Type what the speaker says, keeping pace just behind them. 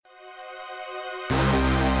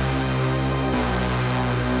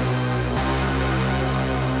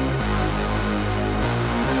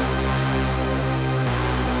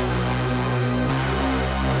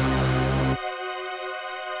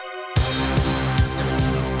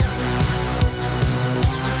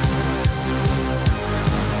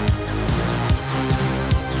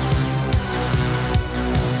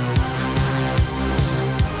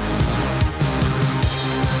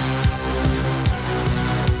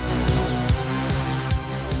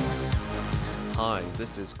Hi,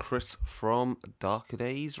 this is Chris from Darker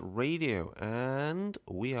Days Radio, and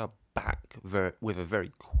we are back with a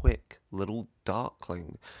very quick little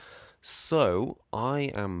Darkling. So,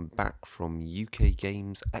 I am back from UK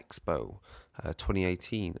Games Expo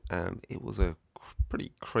 2018, and it was a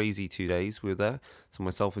pretty crazy 2 days we were there. So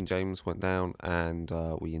myself and James went down and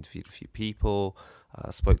we interviewed a few people,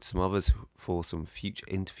 spoke to some others for some future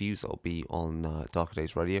interviews that'll be on Darker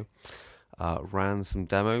Days Radio. Ran some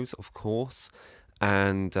demos, of course,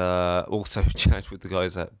 and also chatted with the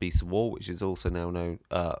guys at Beast of War, which is also now known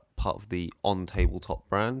part of the On Tabletop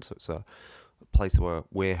brand. So it's a place where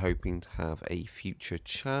we're hoping to have a future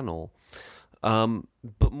channel.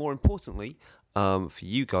 But more importantly, for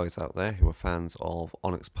you guys out there who are fans of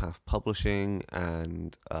Onyx Path Publishing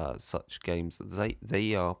and such games that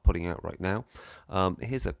they are putting out right now,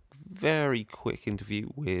 here's a very quick interview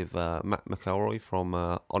with Matt McElroy from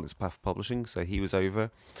Onyx Path Publishing. So he was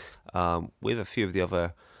over with a few of the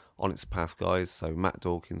other Onyx Path guys. So Matt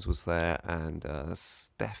Dawkins was there, and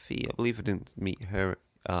Steffi, I believe I didn't meet her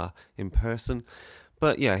in person.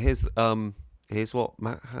 But yeah, here's what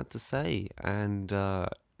Matt had to say, and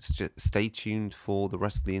stay tuned for the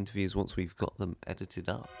rest of the interviews once we've got them edited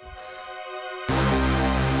up.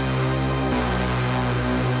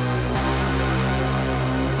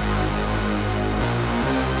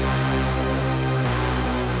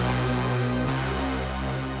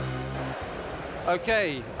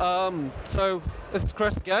 Okay, so this is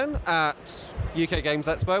Chris again at UK Games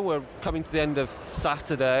Expo. We're coming to the end of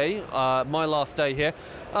Saturday, my last day here.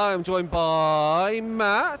 I'm joined by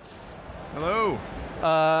Matt. Hello.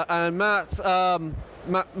 And Matt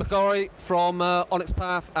McElroy from Onyx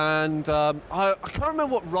Path, and I can't remember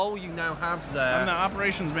what role you now have there. I'm the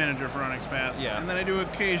operations manager for Onyx Path. Yeah. And then I do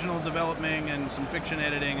occasional developing and some fiction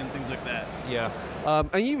editing and things like that. Yeah.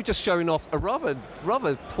 And you were just showing off a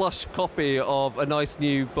rather plush copy of a nice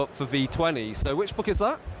new book for V20. So which book is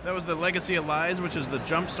that? That was the Legacy of Lies, which is the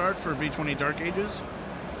jumpstart for V20 Dark Ages.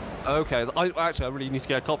 Okay. I really need to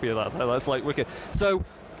get a copy of that. That's like wicked. So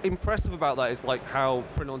impressive about that is like how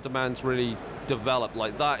print on demand's really developed.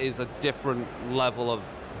 Like that is a different level of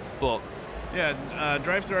book. Yeah,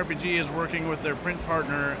 Drive-Thru RPG is working with their print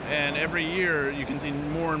partner, and every year you can see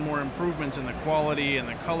more and more improvements in the quality and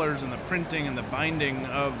the colors and the printing and the binding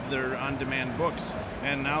of their on-demand books.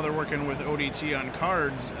 And now they're working with ODT on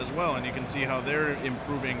cards as well, and you can see how they're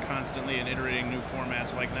improving constantly and iterating new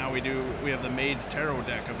formats. Like now we have the Mage Tarot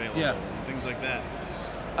deck available, yeah, and things like that.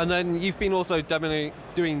 And then you've been also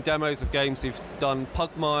doing demos of games. You've done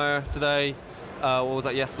Pugmire today. What was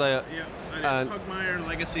that, yesterday? Yeah, I did Pugmire,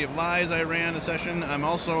 Legacy of Lies. I ran a session. I'm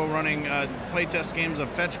also running playtest games of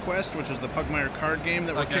Fetch Quest, which is the Pugmire card game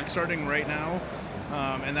that we're kickstarting right now.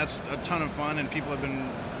 And that's a ton of fun, and people have been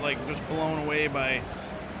like just blown away by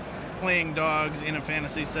playing dogs in a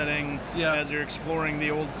fantasy setting as you're exploring the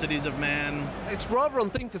old cities of man. It's rather on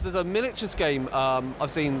theme because there's a miniatures game I've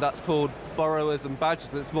seen that's called Burrowers and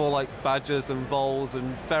Badgers. It's more like badgers and voles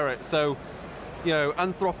and ferrets. So, you know,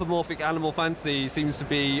 anthropomorphic animal fantasy seems to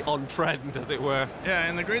be on trend, as it were. Yeah,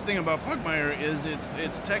 and the great thing about Pugmire is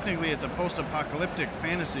it's technically a post-apocalyptic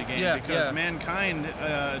fantasy game because mankind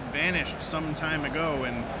vanished some time ago,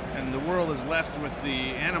 and the world is left with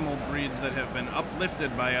the animal breeds that have been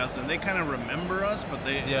uplifted by us, and they kind of remember us, but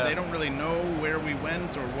they don't really know where we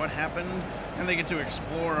went or what happened, and they get to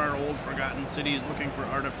explore our old forgotten cities looking for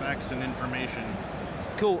artifacts and information.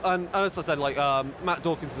 Cool, and as I said, like Matt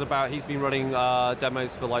Dawkins is he's been running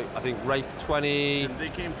demos for like I think Wraith 20. And they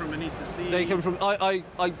came from Beneath the Sea. They came from. I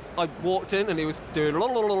walked in and he was doing a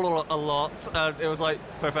lot, and it was like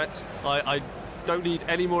perfect. I don't need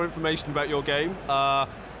any more information about your game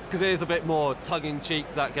because it is a bit more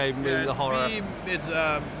tongue-in-cheek, that game, in the horror. It's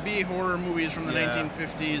B horror movies from the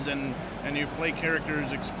 1950s, and you play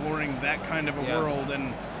characters exploring that kind of a world,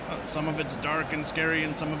 and some of it's dark and scary,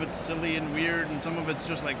 and some of it's silly and weird, and some of it's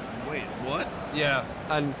just like, wait, what? Yeah,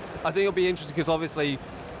 and I think it'll be interesting because obviously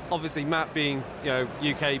Matt being, you know,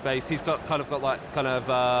 UK based, he's got that kind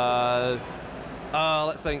of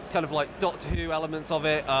let's say kind of like Doctor Who elements of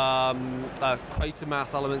it,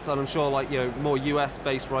 Quatermass elements, and I'm sure like, you know, more US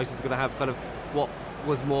based writers are going to have kind of what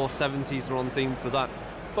was more 70s or on theme for that.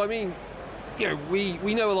 But I mean, you know,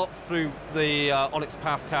 we know a lot through the Onyx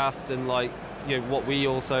Path cast and like, you know, what we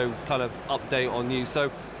also kind of update on news.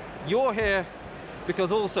 So you're here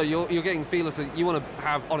because also you're getting feelers that you want to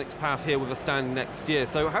have Onyx Path here with a stand next year.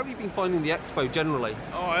 So how have you been finding the expo generally?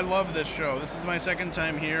 Oh, I love this show. This is my second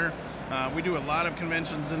time here. We do a lot of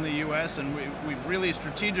conventions in the U.S., and we've really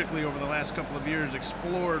strategically over the last couple of years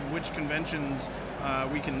explored which conventions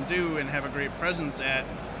we can do and have a great presence at.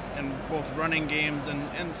 both running games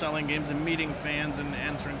and selling games and meeting fans and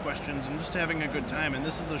answering questions and just having a good time. And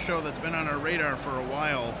this is a show that's been on our radar for a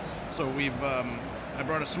while. So I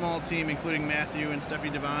brought a small team, including Matthew and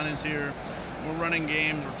Steffi Devon is here. We're running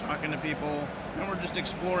games, we're talking to people, and we're just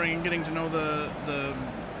exploring and getting to know the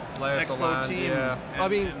Expo team. Yeah.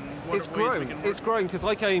 It's grown. It's grown because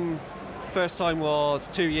I came, first time was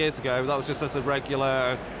 2 years ago. That was just as a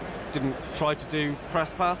regular, didn't try to do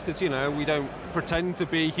press pass because, we don't pretend to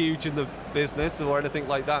be huge in the business or anything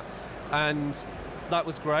like that. And that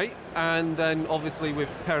was great. And then obviously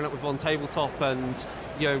with pairing up with On Tabletop and,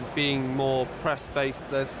 being more press-based,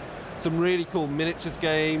 there's some really cool miniatures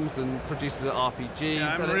games and produces RPGs.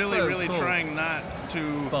 Yeah, I'm and really cool. trying not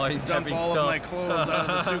to dump all of my clothes out of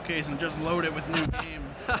the suitcase and just load it with new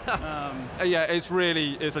games. Yeah,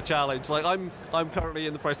 it's a challenge. Like I'm currently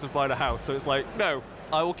in the process of buying a house, so it's like, no,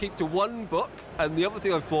 I will keep to one book, and the other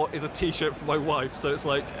thing I've bought is a T-shirt for my wife. So it's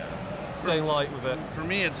like staying light with it. For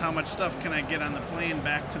me, it's how much stuff can I get on the plane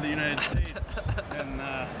back to the United States and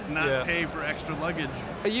not pay for extra luggage.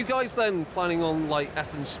 Are you guys then planning on like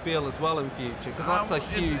Essen Spiel as well in future? Because that's a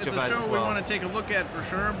huge event as well. It's a show we want to take a look at for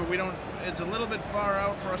sure, but we don't. It's a little bit far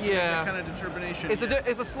out for us to make that kind of determination.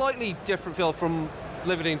 It's a slightly different feel from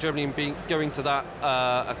living in Germany and going to that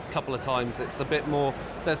a couple of times. It's a bit more.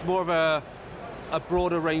 There's more of a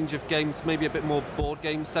broader range of games, maybe a bit more board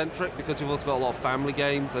game centric, because you've also got a lot of family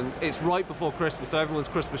games, and it's right before Christmas, so everyone's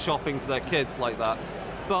Christmas shopping for their kids like that.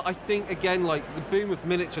 But I think again, like the boom of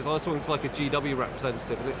miniatures, I was talking to like a GW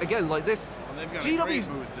representative, and again, like this, they've got GW's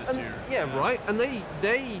a great booth this year. Yeah, right, and they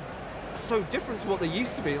are so different to what they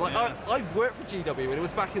used to be. Like I've worked for GW, and it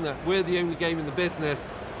was back in the we're the only game in the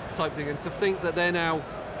business type thing, and to think that they're now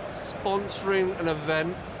sponsoring an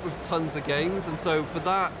event with tons of games, and so for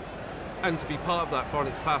that. And to be part of that,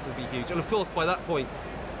 Phoronix Path would be huge. And of course, by that point,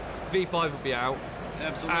 V5 would be out.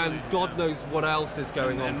 Absolutely. And God knows what else is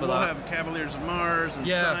going on for that. And we'll have Cavaliers of Mars and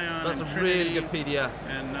Scion that's and a Trinity, really good PDF.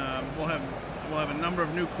 And we'll have a number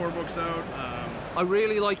of new core books out. I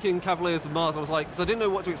really like in Cavaliers of Mars. I was like, because I didn't know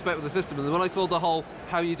what to expect with the system. And then when I saw the whole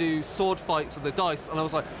how you do sword fights with the dice, and I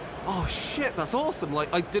was like, oh shit, that's awesome.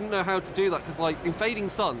 Like, I didn't know how to do that because, like, in Fading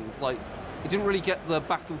Suns, like, it didn't really get the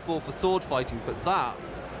back and forth for sword fighting, but that.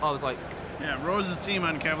 I was like... Yeah, Rose's team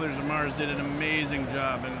on Cavaliers of Mars did an amazing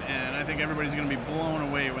job, and I think everybody's going to be blown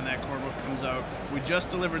away when that core book comes out. We just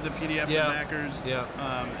delivered the PDF to backers,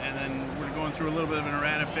 and then we're going through a little bit of an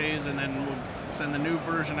errata phase, and then we'll send the new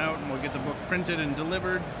version out, and we'll get the book printed and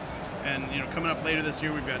delivered. And, coming up later this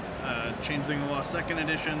year, we've got Changeling the Lost 2nd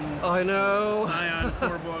Edition. I know. Scion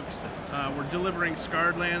core books. We're delivering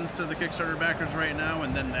Scarred Lands to the Kickstarter backers right now,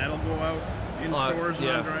 and then that'll go out in stores and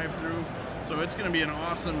on drive-thru. So it's going to be an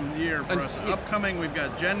awesome year for us. Upcoming, we've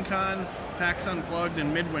got Gen Con, PAX Unplugged,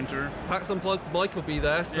 and Midwinter. PAX Unplugged, Mike will be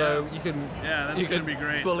there, so you can. Yeah, that's going to be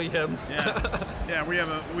great. Bully him. Yeah,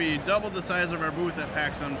 we doubled the size of our booth at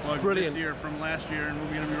PAX Unplugged this year from last year, and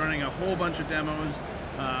we're going to be running a whole bunch of demos.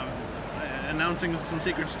 Announcing some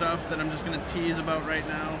secret stuff that I'm just going to tease about right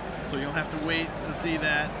now, so you'll have to wait to see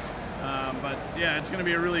that. But yeah, it's going to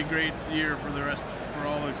be a really great year for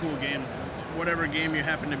all the cool games, whatever game you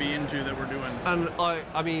happen to be into that we're doing. And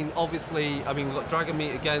I mean, obviously, we've got Dragon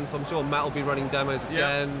Meet again, so I'm sure Matt will be running demos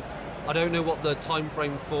again. Yep. I don't know what the time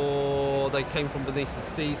frame for they came from beneath the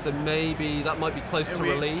sea, so maybe that might be close to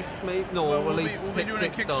release. Maybe we'll be doing a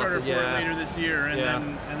Kickstarter for it later this year, and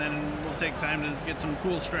then we'll take time to get some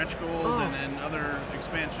cool stretch goals and other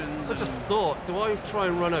expansions. I just thought, do I try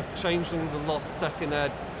and run a Changeling the Lost 2nd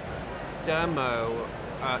Ed demo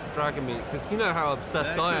at Dragon Meet? Because you know how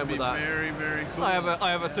obsessed I am with that. Very, very cool. I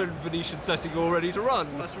have a certain Venetian setting all ready to run.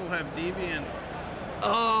 Plus, we'll have Deviant.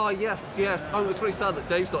 Oh, yes. Oh, it's really sad that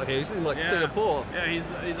Dave's not here. He's in Singapore. Yeah, he's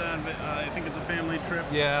on. I think it's a family trip.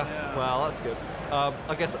 Yeah. Well, that's good.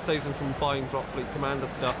 I guess that saves him from buying Dropfleet Commander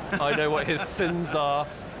stuff. I know what his sins are.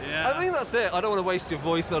 Yeah. I think that's it. I don't want to waste your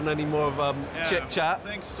voice on any more of chit chat.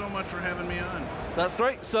 Thanks so much for having me on. That's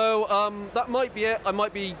great. So that might be it. I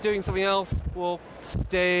might be doing something else. Well,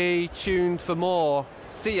 stay tuned for more.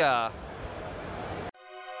 See ya.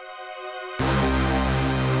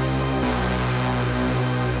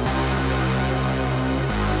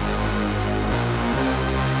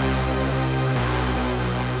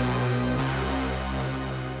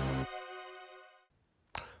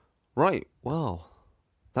 Right, well,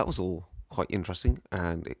 that was all quite interesting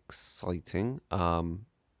and exciting.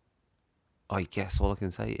 I guess all I can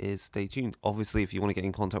say is stay tuned. Obviously, if you want to get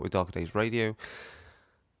in contact with Darker Days Radio,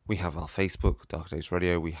 we have our Facebook, Darker Days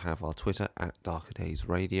Radio. We have our Twitter, @Darker Days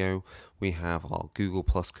Radio. We have our Google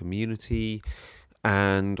Plus community.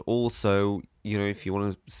 And also, if you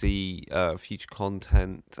want to see future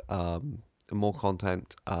content, more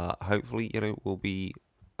content, hopefully, will be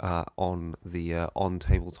on the On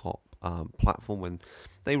Tabletop platform when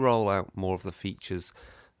they roll out more of the features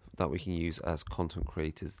that we can use as content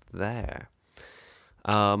creators there.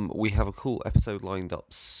 We have a cool episode lined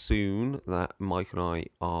up soon that Mike and I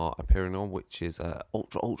are appearing on, which is a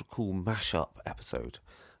ultra cool mashup episode.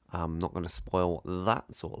 I'm not going to spoil what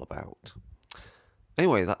that's all about.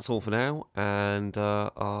 Anyway, that's all for now, and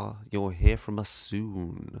you'll hear from us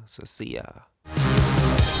soon. So see ya.